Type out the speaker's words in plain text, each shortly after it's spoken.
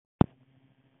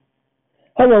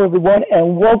Hello, everyone,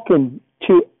 and welcome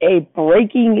to a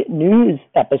breaking news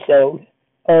episode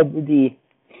of the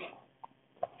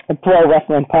Pro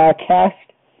Wrestling Podcast.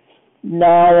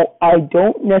 Now, I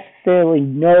don't necessarily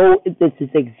know if this is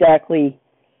exactly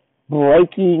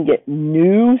breaking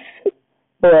news,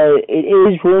 but it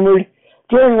is rumored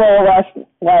during Raw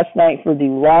last night for the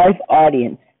live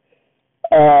audience.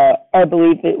 I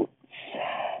believe it was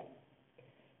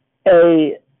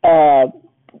a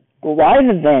live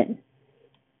event,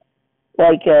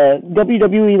 like a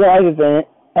WWE live event,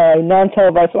 a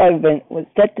non-televised live event, was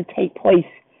set to take place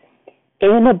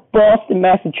in Boston,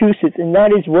 Massachusetts, and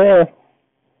that is where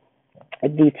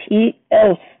the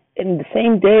in the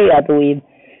same day, I believe,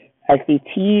 as the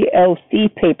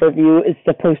TLC pay-per-view is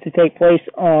supposed to take place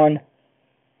on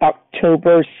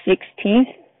October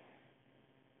 16th.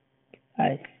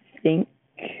 I think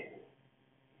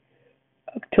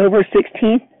October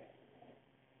 16th.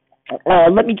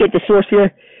 Let me get the source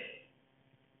here.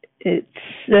 It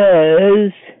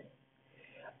says,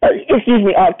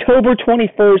 October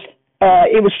 21st.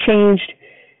 It was changed.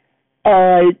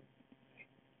 The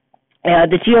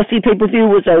TLC pay-per-view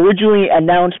was originally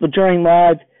announced, but during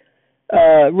live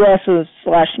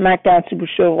Raw/SmackDown Super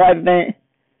Show live event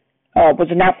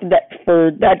was announced for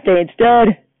that day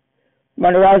instead.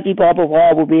 Ronda Rousey, blah blah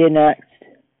blah, will be announced,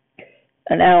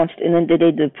 and then they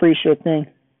did the pre-show thing.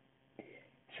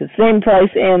 So same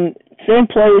price and same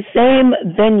place, same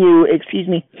venue.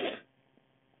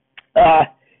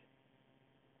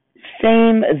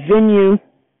 Same venue,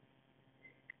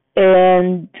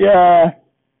 and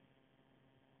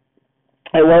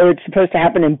well, it's supposed to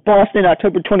happen in Boston,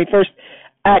 October 21st,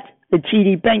 at the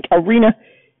TD Bank Arena,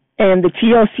 and the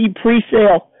TLC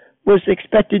pre-sale was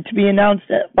expected to be announced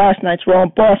at last night's Raw in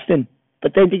Boston,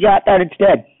 but they got that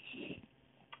instead.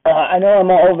 I know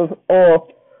I'm all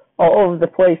over the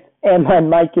place, and my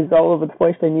mic is all over the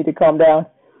place. I need to calm down.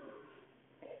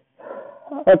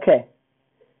 Okay.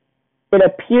 It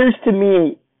appears to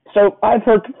me, so I've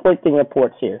heard conflicting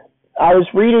reports here. I was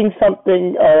reading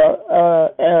something,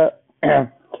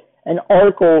 an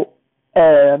article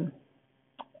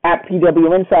at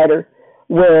PW Insider,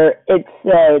 where it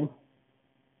said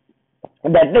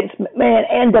that Vince McMahon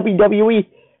and WWE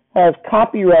have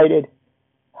copyrighted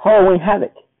Halloween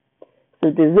Havoc. So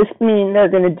does this mean they're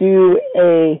going to do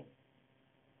a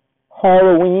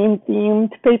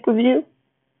Halloween-themed pay-per-view?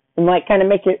 And kind of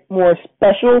make it more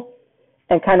special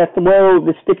and kind of throw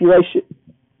the stipulation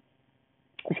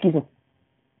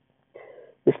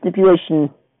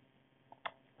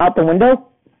out the window?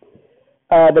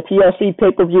 The TLC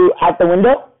pay-per-view out the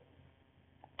window?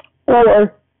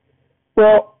 Or,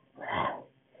 well,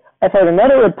 I've heard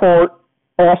another report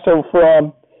also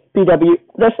from PW.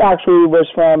 This actually was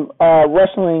from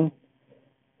Wrestling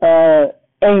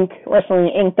Inc.,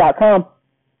 WrestlingInc.com,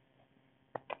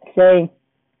 saying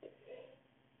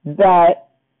that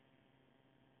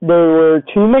there were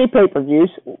too many pay-per-views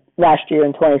last year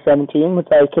in 2017, which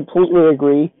I completely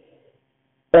agree.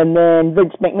 And then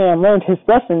Vince McMahon learned his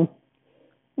lesson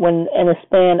when, in a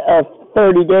span of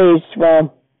 30 days from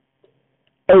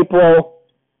April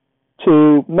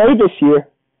to May this year,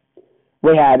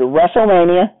 we had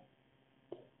WrestleMania.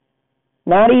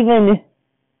 Not even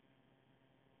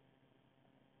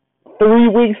 3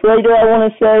 weeks later, I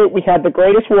want to say, we had the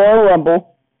Greatest Royal Rumble.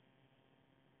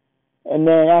 And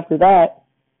then after that,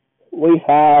 we've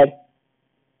had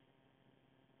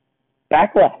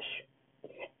Backlash.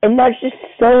 And that's just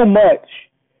so much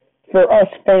for us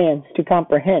fans to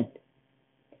comprehend.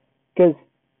 Because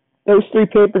those 3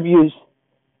 pay-per-views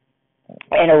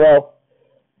in a row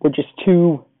were just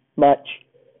too much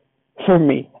for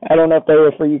me. I don't know if they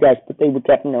were for you guys, but they were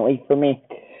definitely for me.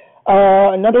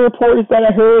 Another report that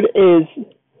I heard is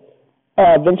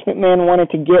Vince McMahon wanted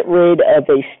to get rid of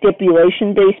a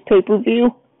stipulation-based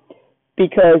pay-per-view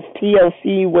because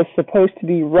TLC was supposed to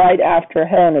be right after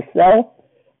Hell in a Cell,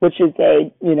 which is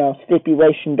a,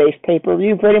 stipulation-based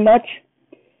pay-per-view pretty much.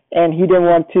 And he didn't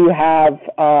want to have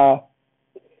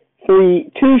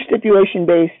two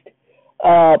stipulation-based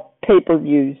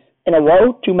pay-per-views in a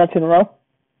row, 2 months in a row.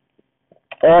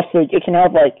 Also, you can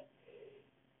have,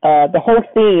 the whole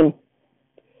theme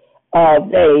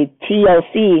of a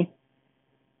TLC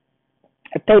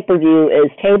pay-per-view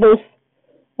is tables,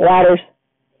 ladders,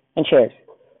 and chairs.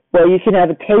 Well, you can have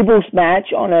a tables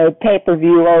match on a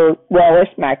pay-per-view or Raw or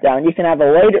SmackDown. You can have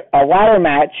a ladder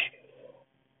match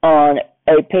on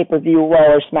a pay-per-view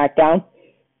Raw or SmackDown.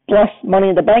 Plus, Money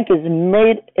in the Bank is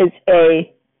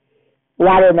a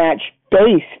ladder match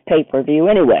base pay-per-view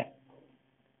anyway.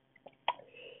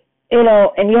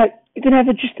 And you can have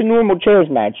just a normal chairs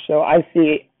match. So I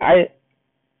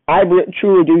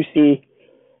truly do see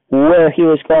where he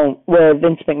was going, where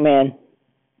Vince McMahon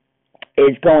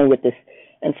is going with this.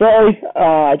 And sorry,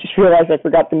 I just realized I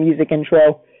forgot the music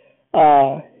intro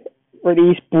for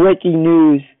these breaking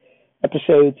news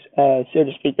episodes, so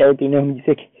to speak. There would be no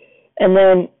music. And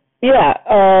then,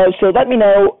 so let me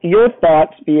know your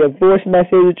thoughts via voice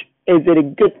message. Is it a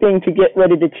good thing to get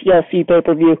rid of the TLC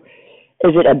pay-per-view?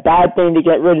 Is it a bad thing to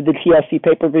get rid of the TLC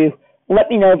pay-per-view? Let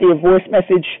me know via voice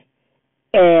message.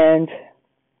 And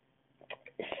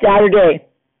Saturday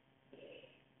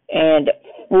and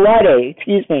Friday,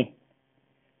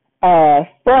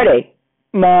 Friday,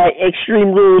 my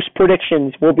Extreme Rules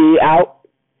predictions will be out.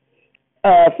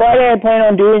 Friday, I plan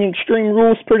on doing Extreme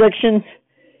Rules predictions.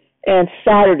 And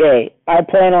Saturday, I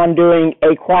plan on doing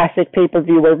a classic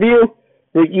pay-per-view review.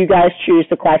 You guys choose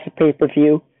the classic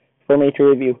pay-per-view for me to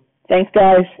review. Thanks,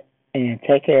 guys, and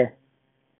take care.